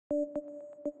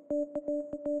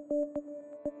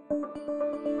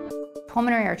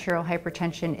Pulmonary arterial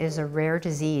hypertension is a rare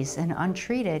disease, and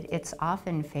untreated, it's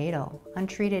often fatal.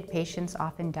 Untreated patients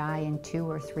often die in 2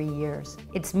 or 3 years.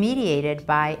 It's mediated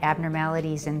by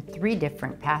abnormalities in 3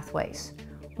 different pathways.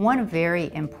 One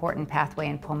very important pathway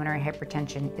in pulmonary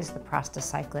hypertension is the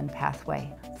prostacyclin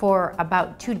pathway. For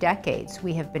about 2 decades,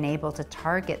 we have been able to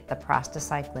target the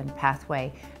prostacyclin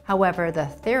pathway. However, the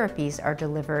therapies are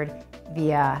delivered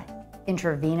via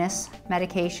intravenous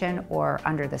medication or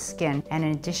under the skin. And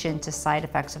in addition to side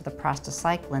effects of the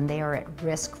prostacyclin, they are at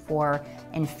risk for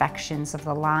infections of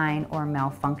the line or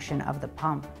malfunction of the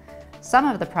pump. Some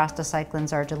of the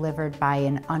prostacyclins are delivered by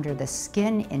an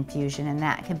under-the-skin infusion, and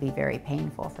that can be very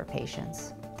painful for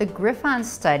patients. The GRIPHON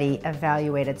study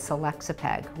evaluated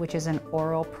Selexipag, which is an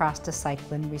oral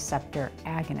prostacyclin receptor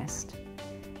agonist.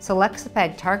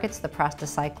 Selexipag targets the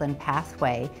prostacyclin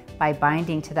pathway by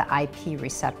binding to the IP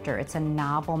receptor. It's a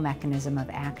novel mechanism of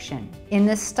action. In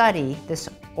this study, this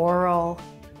oral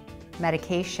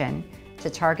medication to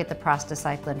target the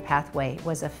prostacyclin pathway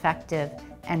was effective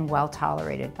and well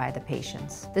tolerated by the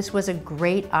patients. This was a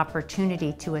great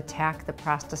opportunity to attack the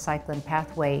prostacyclin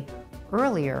pathway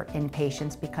earlier in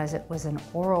patients because it was an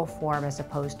oral form as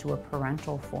opposed to a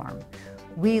parenteral form.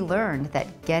 We learned that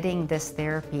getting this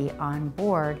therapy on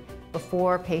board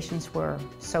before patients were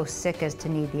so sick as to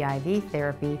need the IV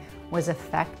therapy was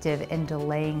effective in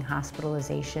delaying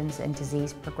hospitalizations and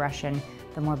disease progression,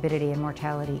 the morbidity and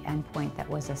mortality endpoint that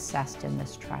was assessed in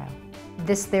this trial.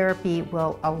 This therapy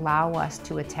will allow us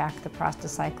to attack the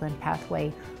prostacyclin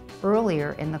pathway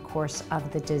earlier in the course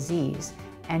of the disease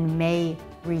and may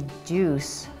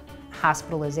reduce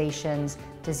hospitalizations,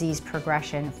 disease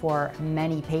progression for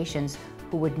many patients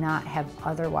who would not have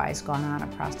otherwise gone on a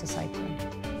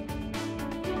prostacyclin.